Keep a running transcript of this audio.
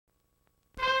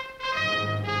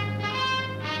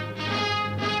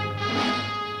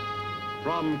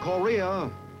From Korea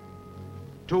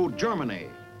to Germany.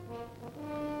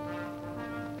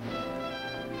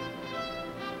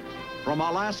 From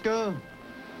Alaska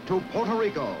to Puerto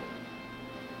Rico.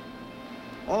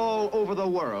 All over the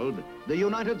world, the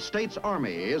United States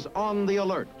Army is on the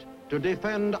alert to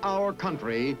defend our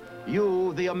country,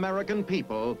 you, the American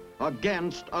people,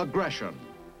 against aggression.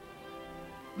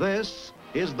 This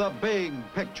is The Big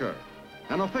Picture,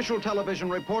 an official television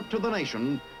report to the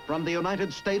nation from the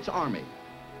United States Army.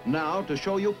 Now, to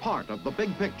show you part of the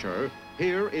big picture,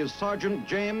 here is Sergeant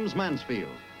James Mansfield.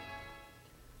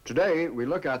 Today, we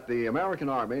look at the American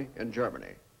Army in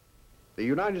Germany, the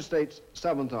United States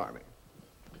 7th Army.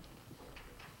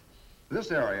 This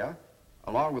area,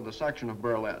 along with the section of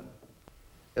Berlin,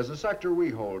 is the sector we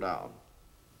hold down.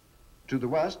 To the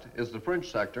west is the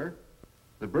French sector,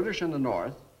 the British in the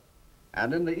north,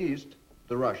 and in the east,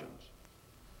 the Russians.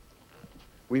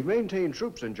 We've maintained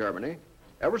troops in Germany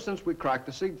ever since we cracked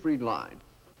the Siegfried Line.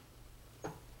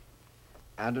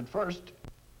 And at first,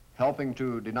 helping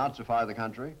to denazify the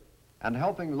country and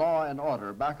helping law and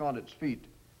order back on its feet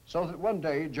so that one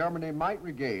day Germany might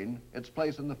regain its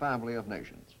place in the family of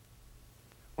nations.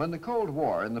 When the Cold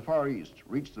War in the Far East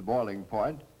reached the boiling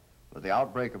point with the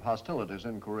outbreak of hostilities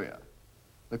in Korea,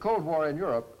 the Cold War in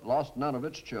Europe lost none of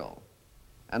its chill.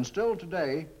 And still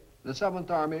today, the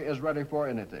 7th Army is ready for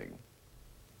anything.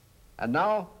 And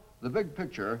now, the big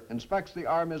picture inspects the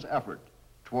Army's effort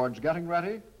towards getting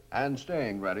ready and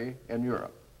staying ready in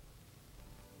Europe.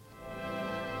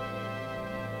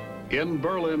 In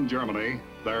Berlin, Germany,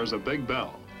 there's a big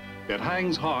bell. It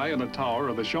hangs high in a tower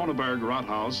of the Schöneberg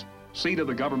Rathaus, seat of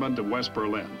the government of West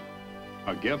Berlin.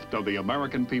 A gift of the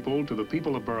American people to the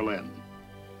people of Berlin.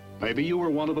 Maybe you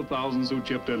were one of the thousands who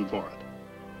chipped in for it.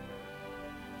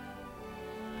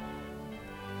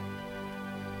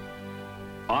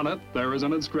 On it, there is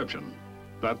an inscription,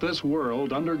 that this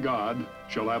world under God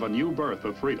shall have a new birth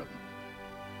of freedom.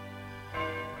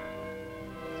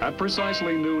 At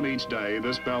precisely noon each day,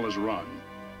 this bell is rung.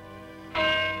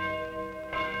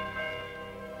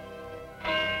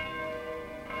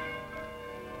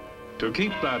 To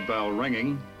keep that bell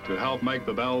ringing, to help make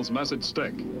the bell's message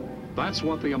stick, that's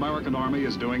what the American Army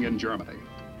is doing in Germany,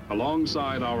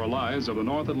 alongside our allies of the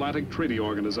North Atlantic Treaty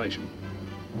Organization.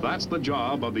 That's the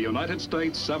job of the United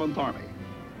States 7th Army.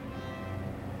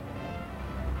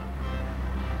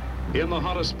 In the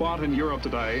hottest spot in Europe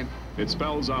today, it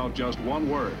spells out just one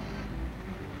word: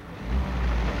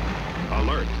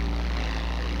 alert.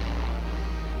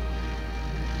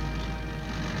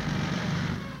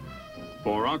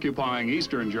 For occupying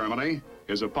Eastern Germany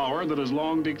is a power that has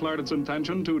long declared its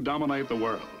intention to dominate the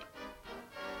world.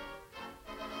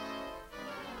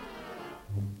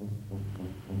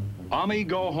 Army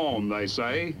go home, they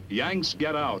say. Yanks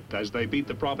get out as they beat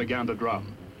the propaganda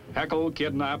drum. Heckle,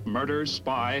 kidnap, murder,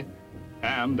 spy,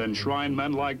 and enshrine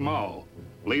men like Mao,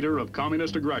 leader of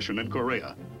communist aggression in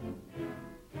Korea.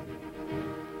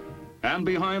 And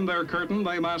behind their curtain,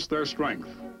 they mask their strength.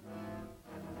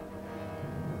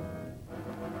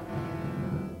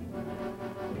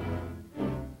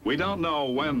 We don't know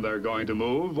when they're going to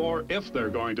move or if they're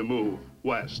going to move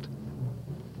west.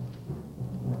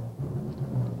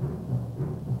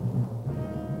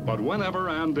 But whenever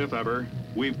and if ever,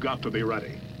 we've got to be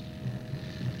ready.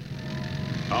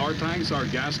 Our tanks are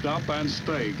gassed up and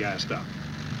stay gassed up.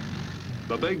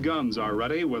 The big guns are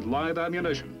ready with live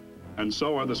ammunition, and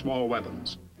so are the small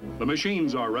weapons. The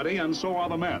machines are ready, and so are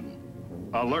the men.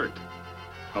 Alert.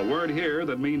 A word here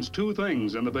that means two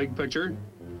things in the big picture: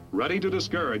 ready to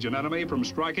discourage an enemy from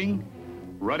striking,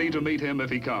 ready to meet him if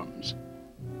he comes.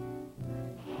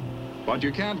 But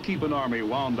you can't keep an army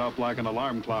wound up like an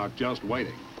alarm clock just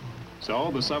waiting.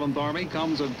 So the 7th Army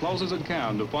comes as close as it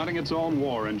can to fighting its own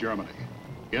war in Germany,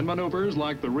 in maneuvers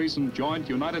like the recent joint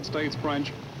United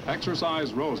States-French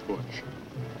Exercise Rosebush.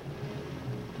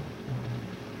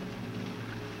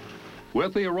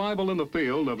 With the arrival in the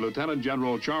field of Lieutenant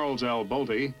General Charles L.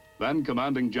 Bolte, then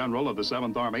Commanding General of the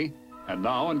 7th Army, and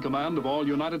now in command of all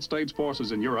United States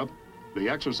forces in Europe, the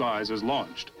exercise is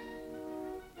launched.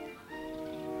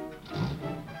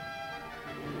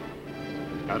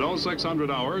 At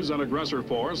 0600 hours, an aggressor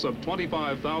force of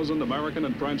 25,000 American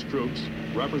and French troops,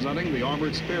 representing the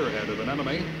armored spearhead of an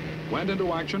enemy, went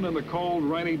into action in the cold,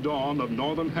 rainy dawn of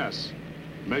northern Hesse.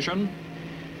 Mission: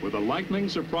 with a lightning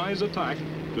surprise attack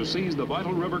to seize the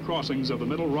vital river crossings of the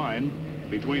Middle Rhine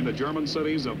between the German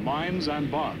cities of Mainz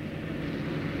and Bonn.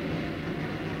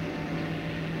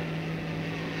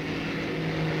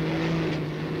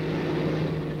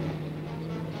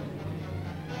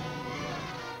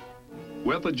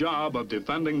 With the job of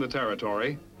defending the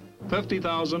territory,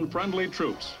 50,000 friendly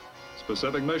troops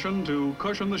specific mission to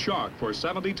cushion the shock for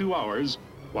 72 hours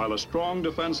while a strong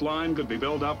defense line could be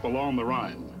built up along the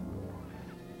Rhine.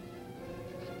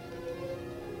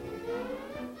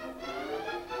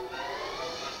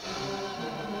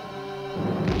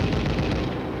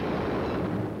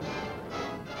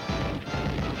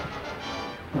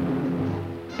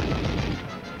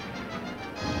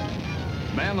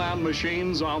 Men and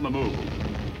machines on the move.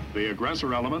 The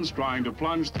aggressor elements trying to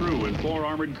plunge through in 4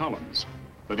 armored columns.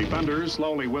 The defenders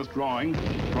slowly withdrawing,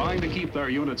 trying to keep their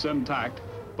units intact,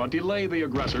 but delay the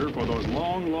aggressor for those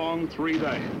long, long 3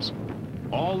 days.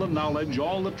 All the knowledge,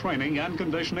 all the training and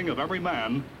conditioning of every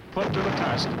man put to the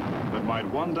test that might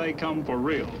one day come for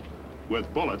real,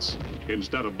 with bullets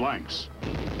instead of blanks.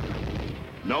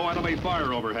 No enemy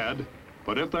fire overhead,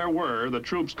 but if there were, the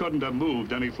troops couldn't have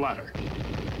moved any flatter.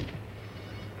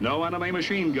 No enemy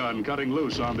machine gun cutting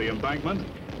loose on the embankment,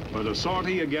 but a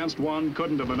sortie against one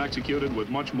couldn't have been executed with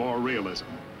much more realism.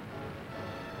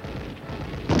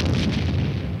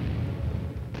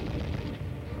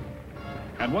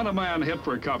 And when a man hit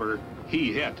for cover,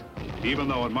 he hit, even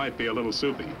though it might be a little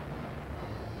soupy.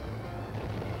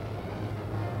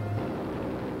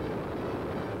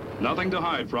 Nothing to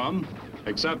hide from,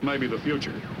 except maybe the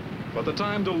future. But the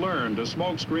time to learn to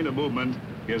smoke screen a movement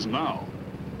is now.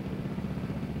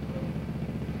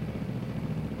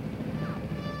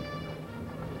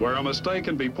 Where a mistake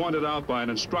can be pointed out by an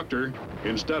instructor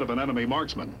instead of an enemy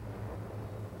marksman.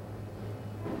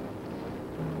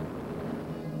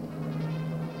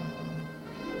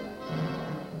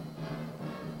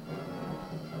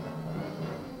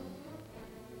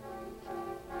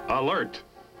 Alert,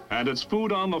 and it's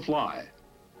food on the fly.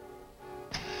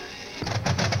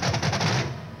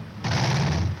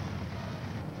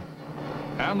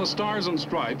 And the Stars and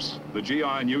Stripes, the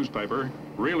GI newspaper,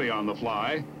 really on the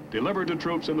fly, delivered to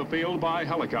troops in the field by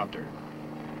helicopter.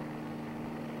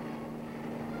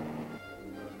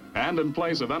 And in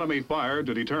place of enemy fire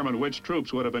to determine which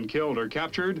troops would have been killed or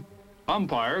captured,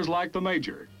 umpires like the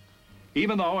major,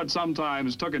 even though it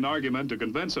sometimes took an argument to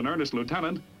convince an earnest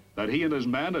lieutenant that he and his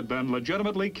men had been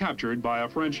legitimately captured by a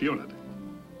French unit.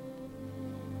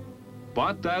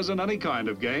 But as in any kind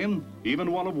of game,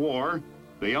 even one of war,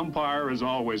 the umpire is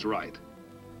always right.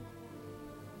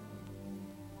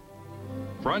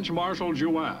 French Marshal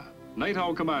Juin,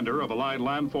 NATO commander of Allied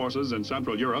land forces in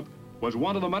Central Europe, was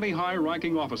one of the many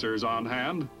high-ranking officers on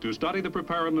hand to study the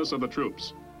preparedness of the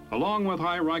troops, along with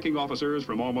high-ranking officers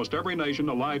from almost every nation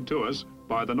allied to us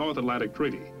by the North Atlantic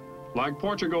Treaty, like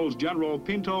Portugal's General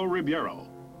Pinto Ribeiro.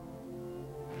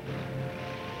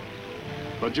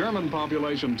 The German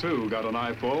population, too, got an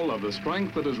eyeful of the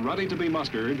strength that is ready to be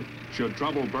mustered should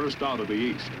trouble burst out of the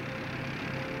east.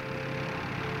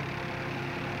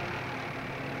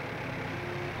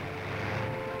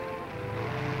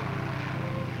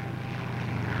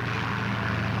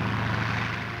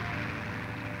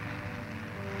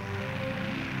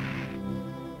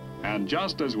 And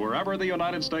just as wherever the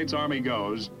United States Army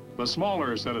goes, the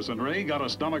smaller citizenry got a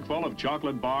stomach full of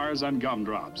chocolate bars and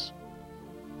gumdrops.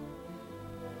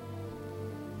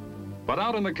 But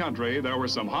out in the country, there were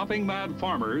some hopping mad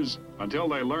farmers until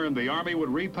they learned the Army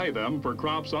would repay them for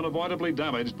crops unavoidably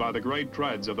damaged by the great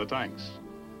treads of the tanks.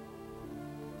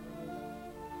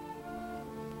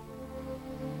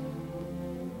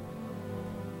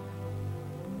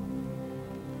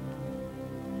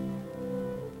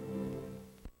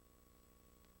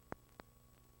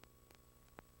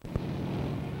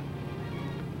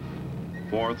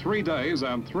 For 3 days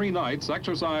and 3 nights,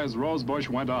 Exercise Rosebush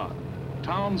went on.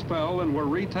 Towns fell and were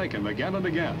retaken again and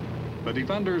again. The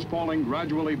defenders falling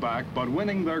gradually back, but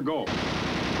winning their goal.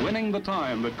 Winning the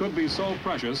time that could be so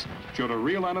precious should a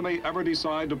real enemy ever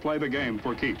decide to play the game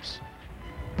for keeps.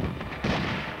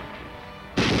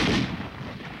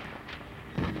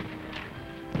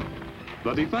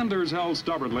 The defenders held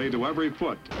stubbornly to every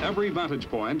foot, every vantage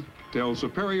point, till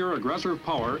superior aggressor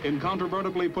power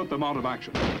incontrovertibly put them out of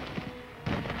action.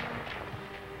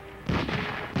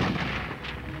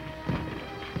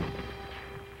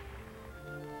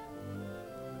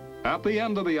 At the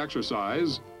end of the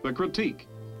exercise, the critique,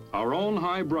 our own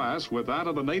high brass with that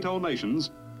of the NATO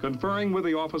nations, conferring with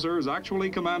the officers actually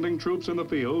commanding troops in the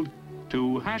field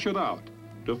to hash it out,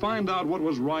 to find out what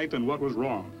was right and what was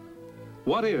wrong.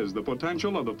 What is the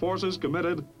potential of the forces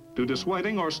committed to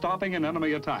dissuading or stopping an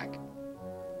enemy attack?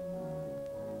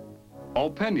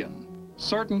 Opinion,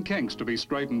 certain kinks to be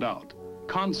straightened out,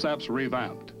 concepts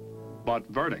revamped. But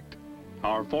verdict,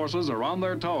 our forces are on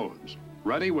their toes,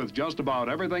 ready with just about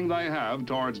everything they have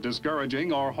towards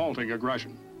discouraging or halting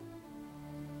aggression.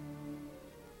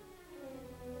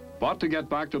 But to get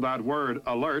back to that word,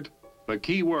 alert, the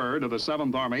key word of the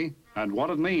 7th Army, and what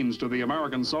it means to the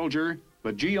American soldier,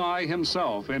 the GI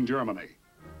himself in Germany.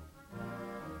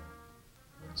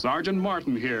 Sergeant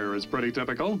Martin here is pretty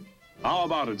typical. How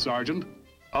about it, Sergeant?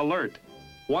 Alert.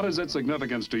 What is its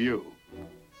significance to you?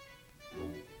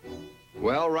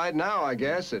 Well, right now, I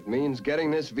guess, it means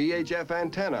getting this VHF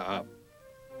antenna up.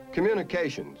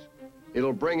 Communications.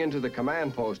 It'll bring into the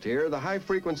command post here the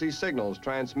high-frequency signals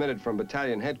transmitted from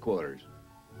battalion headquarters.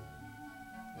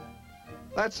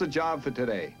 That's the job for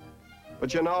today.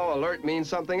 But you know, alert means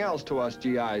something else to us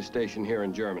GIs stationed here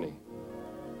in Germany.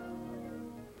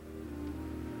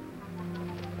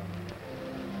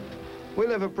 We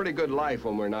live a pretty good life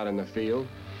when we're not in the field.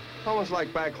 Almost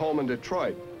like back home in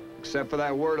Detroit, except for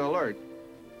that word alert.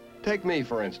 Take me,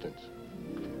 for instance.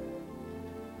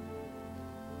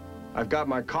 I've got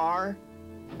my car.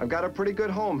 I've got a pretty good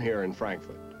home here in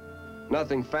Frankfurt.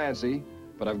 Nothing fancy,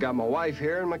 but I've got my wife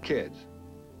here and my kids.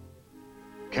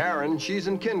 Karen, she's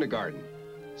in kindergarten.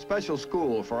 Special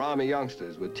school for Army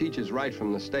youngsters with teachers right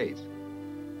from the States.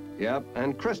 Yep,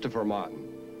 and Christopher Martin,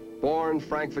 born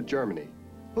Frankfurt, Germany.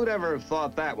 Who'd ever have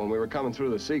thought that when we were coming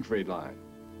through the Siegfried line?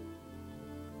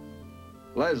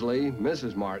 Leslie,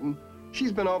 Mrs. Martin,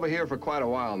 she's been over here for quite a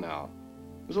while now.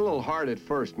 It was a little hard at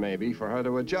first, maybe, for her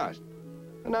to adjust.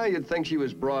 And now you'd think she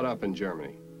was brought up in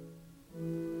Germany.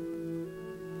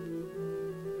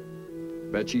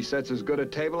 Bet she sets as good a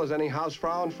table as any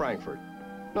housefrau in Frankfurt.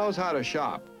 Knows how to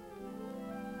shop.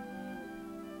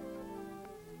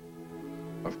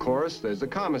 Of course, there's the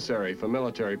commissary for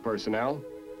military personnel.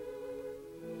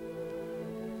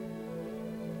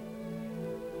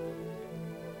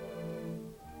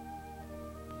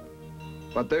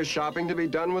 But there's shopping to be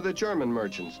done with the German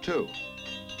merchants, too.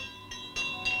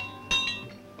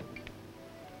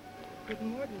 Guten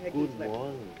Morgen, Herr Guten Giesler.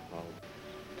 Morgen, Frau.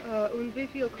 Und wie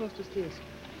viel kostet das?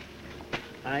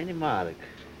 1 Mark.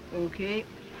 Okay.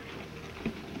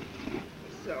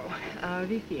 So,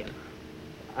 wie viel?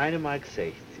 1 Mark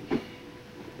 60.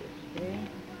 Okay.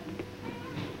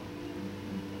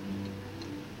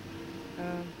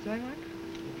 2 Mark?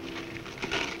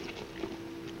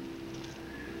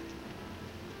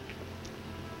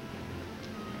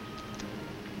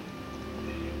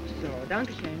 So,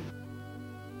 danke schön.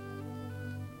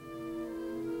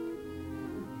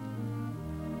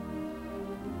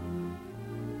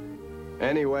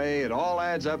 Anyway, it all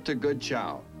adds up to good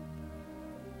chow.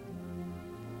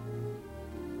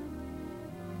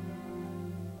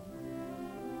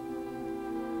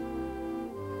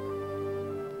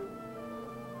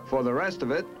 For the rest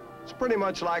of it, it's pretty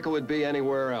much like it would be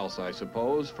anywhere else, I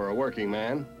suppose, for a working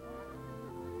man.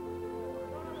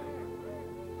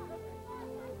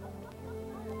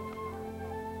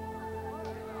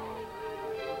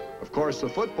 Of course, the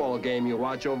football game you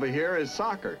watch over here is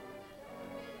soccer.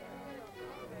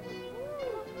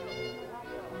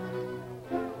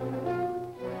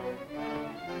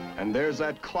 And there's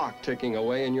that clock ticking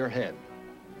away in your head,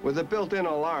 with a built-in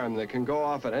alarm that can go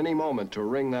off at any moment to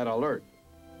ring that alert.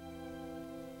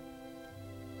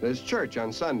 There's church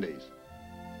on Sundays.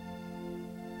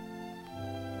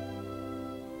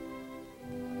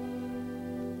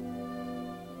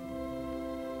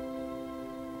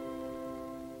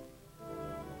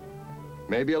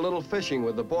 Maybe a little fishing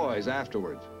with the boys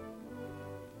afterwards.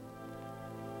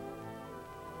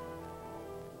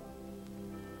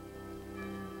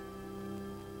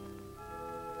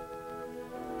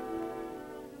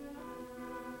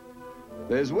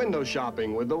 There's window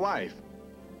shopping with the wife.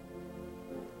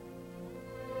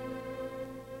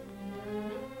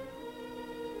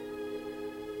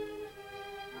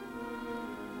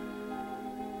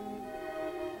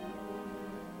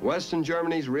 Western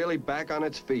Germany's really back on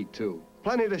its feet, too.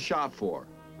 Plenty to shop for.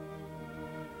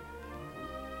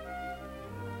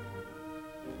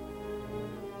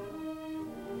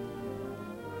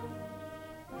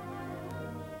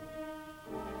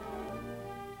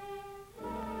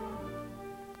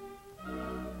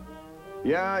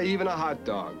 Yeah, even a hot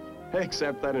dog.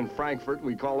 Except that in Frankfurt,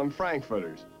 we call them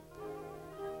Frankfurters.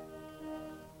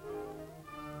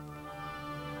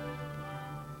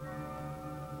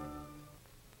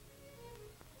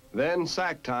 Then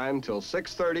sack time till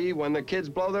 6:30 when the kids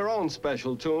blow their own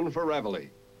special tune for reveille.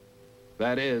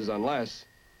 That is, unless...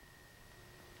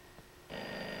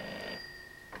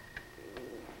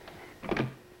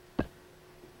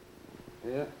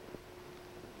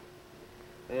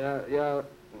 Yeah,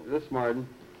 this is Martin.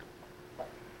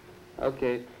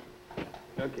 Okay,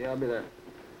 I'll be there.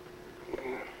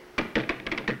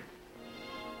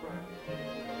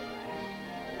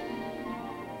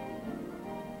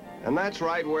 And that's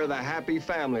right where the happy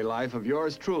family life of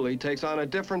yours truly takes on a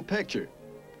different picture.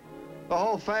 The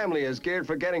whole family is geared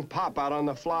for getting Pop out on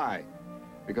the fly.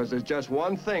 Because there's just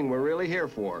one thing we're really here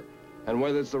for. And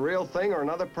whether it's the real thing or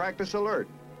another practice alert,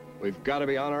 we've got to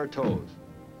be on our toes.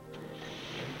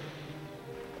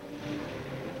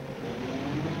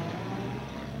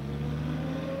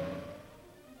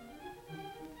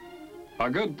 A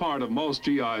good part of most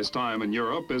GI's time in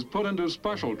Europe is put into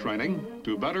special training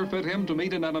to better fit him to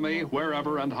meet an enemy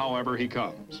wherever and however he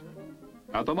comes.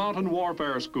 At the Mountain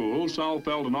Warfare School,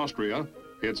 Saalfeld in Austria,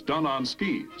 it's done on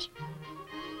skis.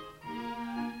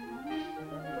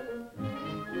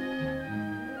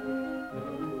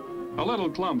 A little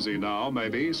clumsy now,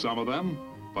 maybe, some of them,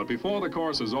 but before the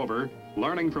course is over,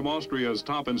 learning from Austria's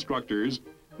top instructors,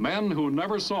 men who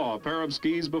never saw a pair of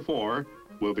skis before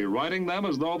will be riding them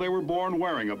as though they were born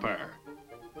wearing a pair.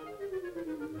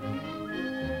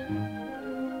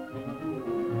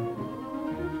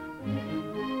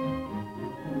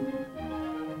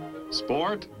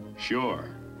 Sport?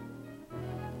 Sure.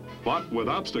 But with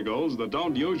obstacles that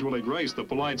don't usually grace the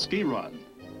polite ski run.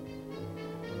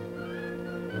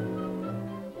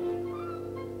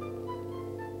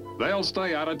 They'll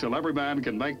stay at it till every man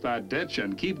can make that ditch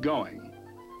and keep going.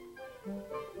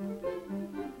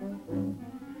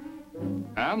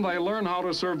 And they learn how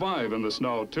to survive in the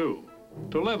snow, too,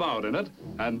 to live out in it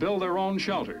and build their own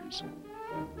shelters.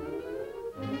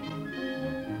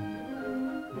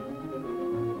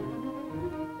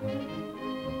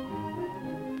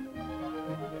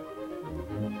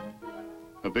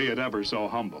 Be it ever so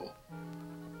humble.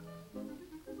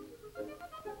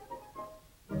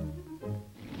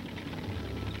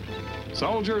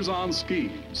 Soldiers on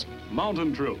skis,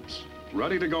 mountain troops,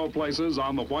 ready to go places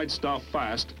on the white stuff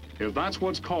fast, if that's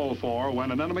what's called for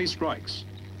when an enemy strikes.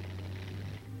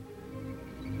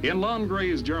 In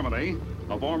Landgries, Germany,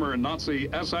 a former Nazi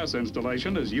SS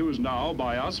installation is used now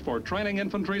by us for training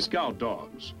infantry scout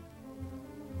dogs.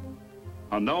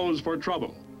 A nose for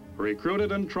trouble,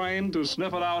 recruited and trained to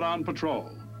sniff it out on patrol.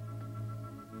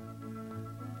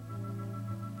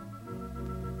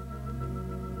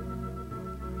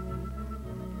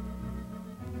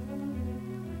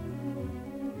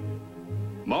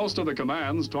 Most of the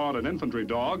commands taught an infantry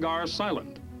dog are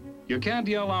silent. You can't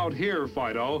yell out, "Here,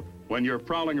 Fido," when you're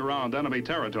prowling around enemy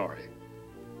territory.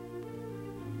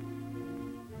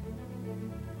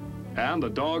 And the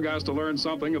dog has to learn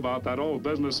something about that old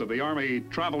business of the Army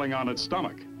traveling on its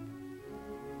stomach.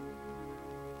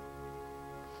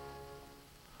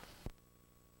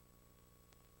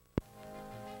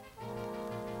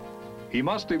 He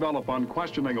must develop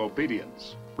unquestioning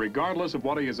obedience, regardless of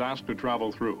what he is asked to travel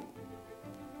through.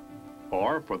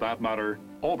 Or, for that matter,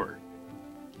 over.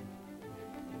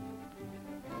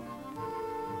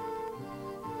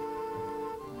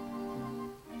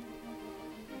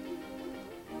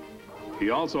 He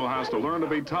also has to learn to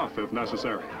be tough if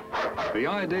necessary. The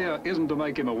idea isn't to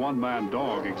make him a one-man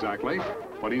dog exactly,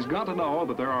 but he's got to know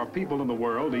that there are people in the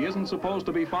world he isn't supposed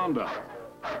to be fond of,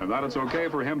 and that it's okay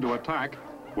for him to attack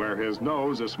where his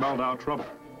nose has smelled out trouble.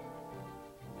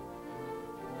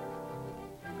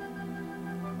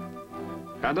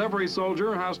 And every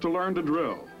soldier has to learn to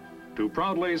drill, to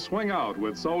proudly swing out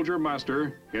with Soldier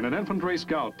Master in an infantry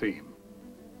scout team.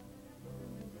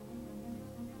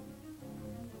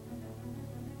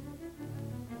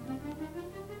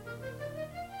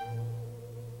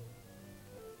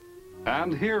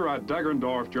 And here at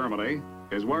Deggerndorf, Germany,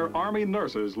 is where Army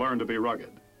nurses learn to be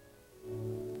rugged.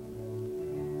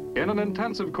 In an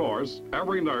intensive course,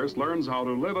 every nurse learns how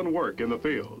to live and work in the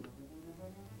field.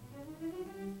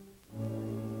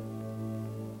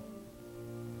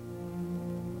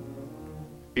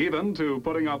 Even to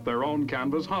putting up their own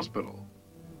canvas hospital.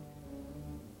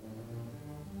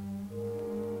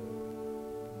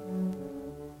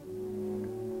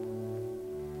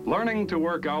 Learning to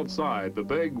work outside the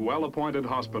big, well-appointed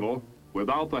hospital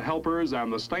without the helpers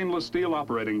and the stainless steel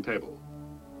operating table.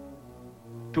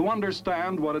 To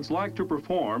understand what it's like to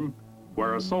perform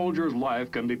where a soldier's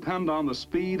life can depend on the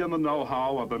speed and the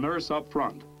know-how of the nurse up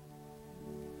front.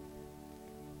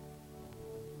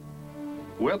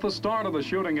 With the start of the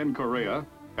shooting in Korea,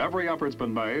 every effort's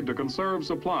been made to conserve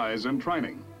supplies in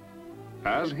training,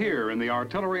 as here in the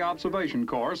artillery observation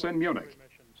course in Munich.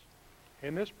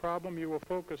 In this problem, you will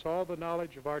focus all the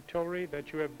knowledge of artillery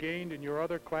that you have gained in your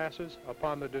other classes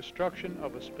upon the destruction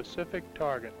of a specific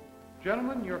target.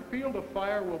 Gentlemen, your field of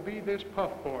fire will be this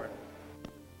puffboard,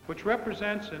 which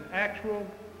represents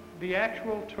the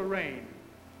actual terrain,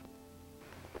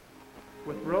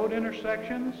 with road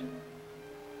intersections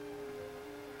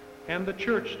and the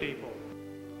church steeple.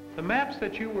 The maps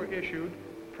that you were issued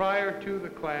prior to the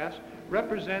class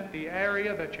represent the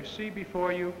area that you see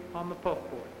before you on the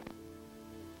puffboard.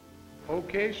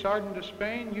 Okay, Sergeant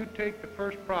Despain, you take the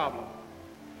first problem.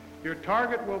 Your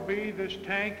target will be this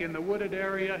tank in the wooded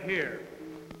area here.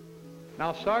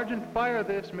 Now, Sergeant, fire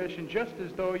this mission just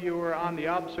as though you were on the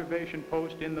observation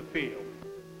post in the field.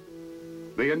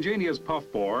 The ingenious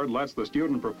puffboard lets the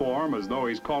student perform as though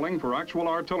he's calling for actual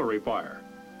artillery fire.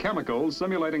 Chemicals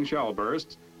simulating shell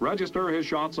bursts register his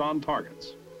shots on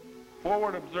targets.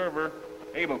 Forward observer,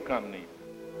 Able Company.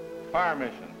 Fire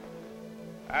mission.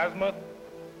 Azimuth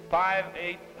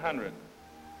 5800.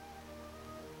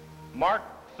 Mark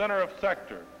center of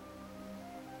sector.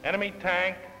 Enemy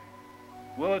tank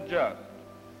will adjust.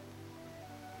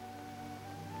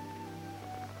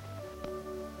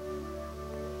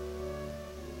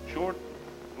 Short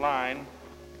line,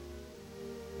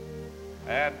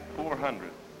 add 400.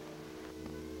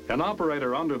 An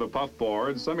operator under the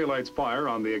puffboard simulates fire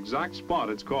on the exact spot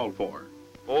it's called for.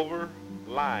 Over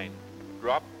line,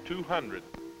 drop 200.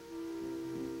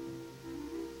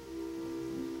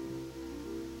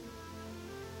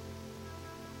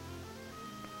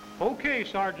 Okay,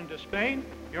 Sergeant Despain,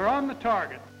 you're on the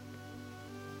target.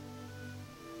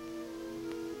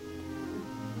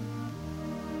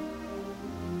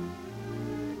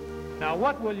 Now,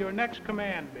 what will your next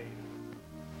command be?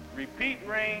 Repeat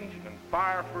range and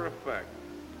fire for effect.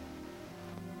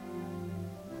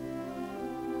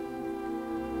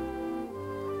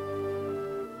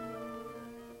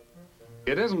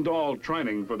 It isn't all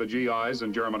training for the GIs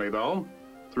in Germany, though.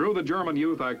 Through the German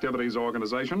Youth Activities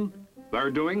Organization, they're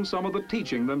doing some of the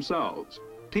teaching themselves,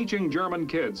 teaching German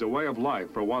kids a way of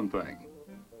life, for one thing.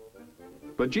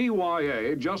 The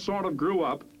GYA just sort of grew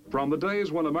up from the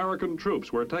days when American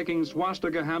troops were taking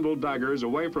swastika-handled daggers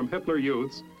away from Hitler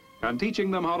youths and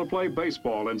teaching them how to play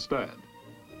baseball instead.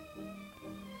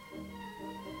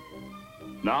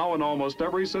 Now in almost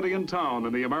every city and town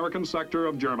in the American sector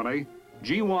of Germany,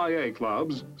 GYA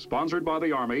clubs, sponsored by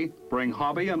the Army, bring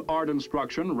hobby and art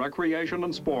instruction, recreation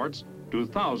and sports to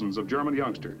thousands of German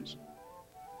youngsters.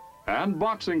 And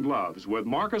boxing gloves with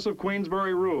Marquess of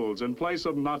Queensberry rules in place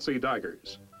of Nazi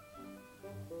daggers.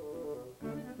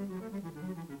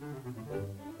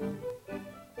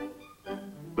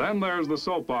 Then there's the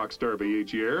soapbox derby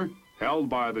each year, held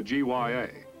by the GYA.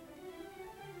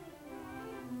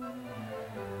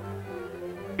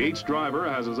 Each driver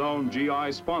has his own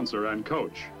GI sponsor and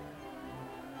coach.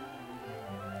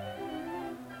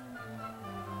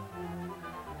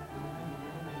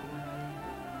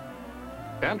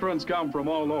 Entrants come from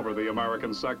all over the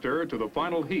American sector to the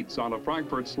final heats on a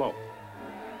Frankfurt slope.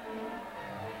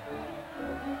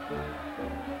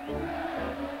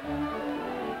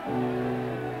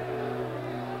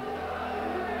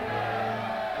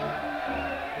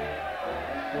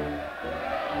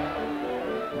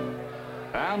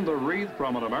 And the wreath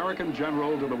from an American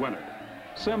general to the winner,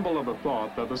 symbol of the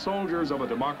thought that the soldiers of a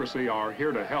democracy are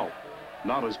here to help,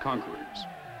 not as conquerors.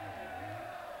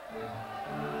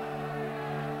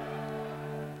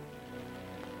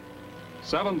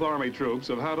 Seventh Army troops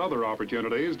have had other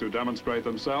opportunities to demonstrate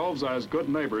themselves as good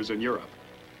neighbors in Europe.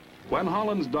 When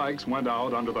Holland's dikes went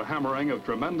out under the hammering of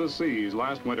tremendous seas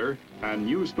last winter and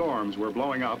new storms were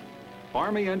blowing up,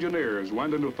 Army engineers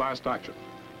went into fast action.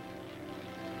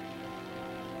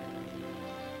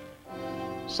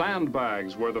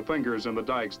 Sandbags were the fingers in the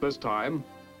dikes this time,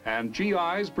 and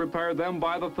GIs prepared them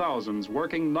by the thousands,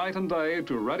 working night and day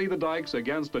to ready the dikes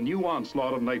against a new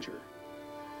onslaught of nature.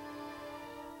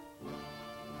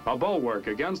 A bulwark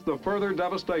against the further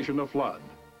devastation of flood.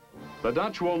 The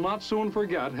Dutch will not soon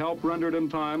forget help rendered in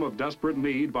time of desperate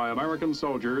need by American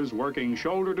soldiers working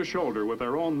shoulder to shoulder with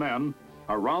their own men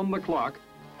around the clock,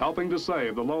 helping to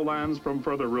save the lowlands from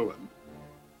further ruin.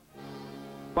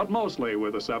 But mostly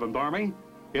with the 7th Army,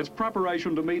 it's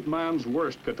preparation to meet man's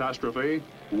worst catastrophe,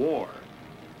 war.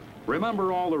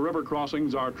 Remember all the river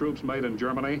crossings our troops made in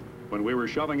Germany when we were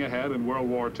shoving ahead in World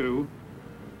War II?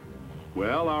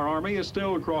 Well, our Army is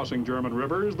still crossing German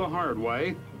rivers the hard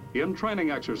way in training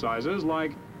exercises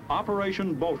like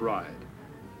Operation Boat Ride.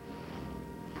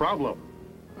 Problem: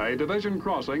 a division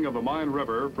crossing of the Main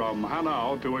River from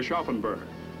Hanau to Aschaffenburg,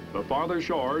 the farther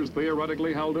shores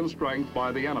theoretically held in strength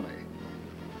by the enemy.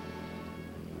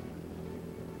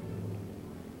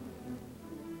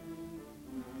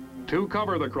 To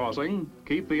cover the crossing,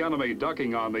 keep the enemy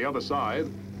ducking on the other side,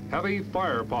 heavy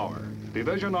firepower,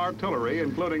 division artillery,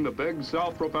 including the big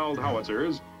self-propelled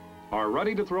howitzers, are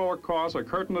ready to throw across a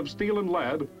curtain of steel and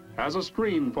lead as a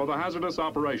screen for the hazardous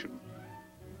operation.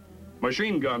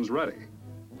 Machine guns ready.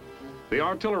 The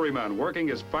artillerymen working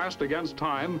as fast against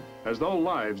time as though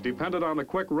lives depended on the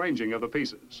quick ranging of the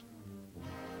pieces.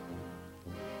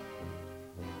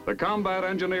 The combat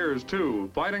engineers, too,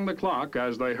 fighting the clock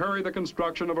as they hurry the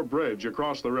construction of a bridge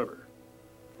across the river.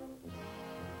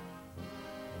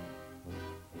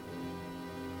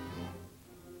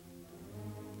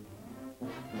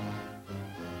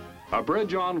 A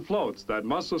bridge on floats that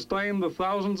must sustain the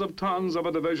thousands of tons of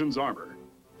a division's armor.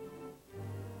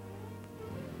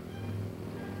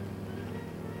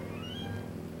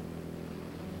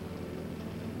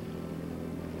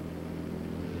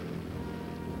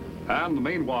 And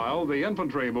meanwhile, the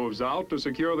infantry moves out to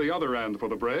secure the other end for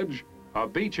the bridge, a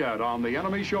beachhead on the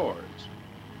enemy shores.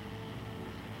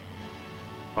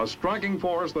 A striking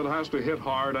force that has to hit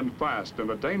hard and fast in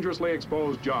the dangerously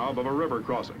exposed job of a river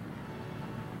crossing.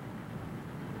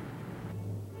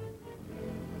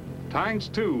 Tanks,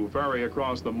 too, ferry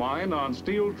across the mine on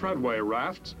steel treadway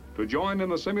rafts to join in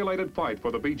the simulated fight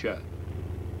for the beachhead.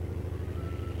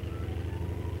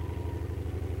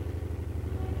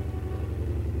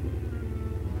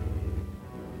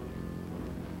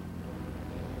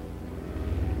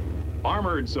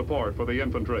 Armored support for the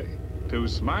infantry to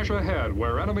smash ahead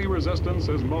where enemy resistance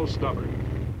is most stubborn.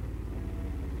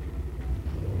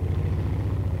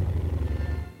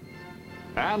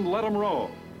 And let them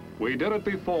roll. We did it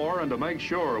before, and to make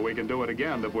sure we can do it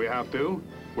again if we have to,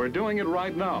 we're doing it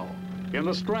right now, in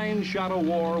the strange shadow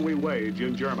war we wage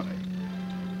in Germany.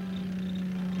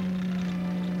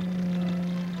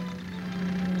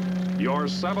 Your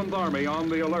 7th Army on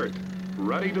the alert,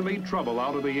 ready to meet trouble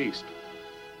out of the east.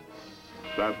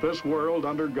 That this world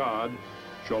under God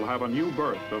shall have a new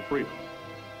birth of freedom.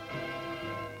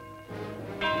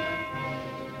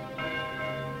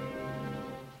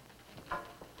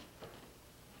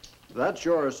 That's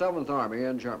your 7th Army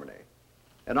in Germany.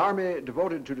 An army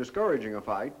devoted to discouraging a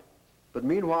fight, but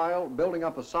meanwhile building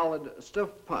up a solid, stiff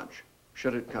punch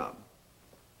should it come.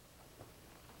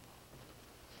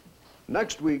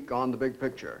 Next week on The Big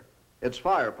Picture, it's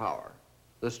firepower,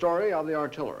 the story of the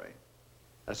artillery,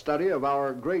 a study of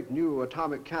our great new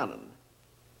atomic cannon,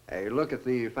 a look at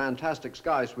the fantastic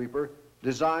skysweeper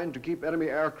designed to keep enemy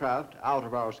aircraft out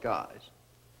of our skies.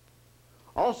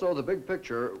 Also, The Big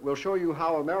Picture will show you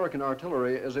how American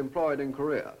artillery is employed in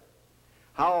Korea,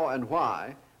 how and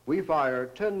why we fire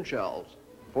 10 shells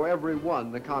for every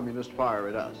one the communists fire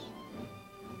at us.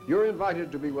 You're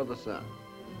invited to be with us then.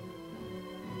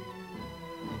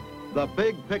 The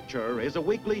Big Picture is a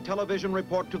weekly television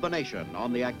report to the nation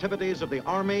on the activities of the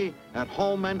Army at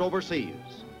home and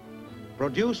overseas.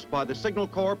 Produced by the Signal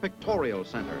Corps Pictorial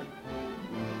Center.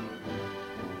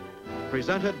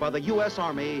 Presented by the U.S.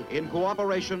 Army in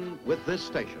cooperation with this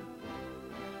station.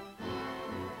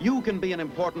 You can be an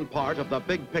important part of the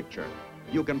big picture.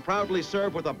 You can proudly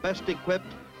serve with the best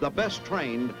equipped, the best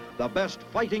trained, the best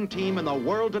fighting team in the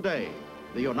world today,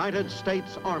 the United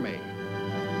States Army.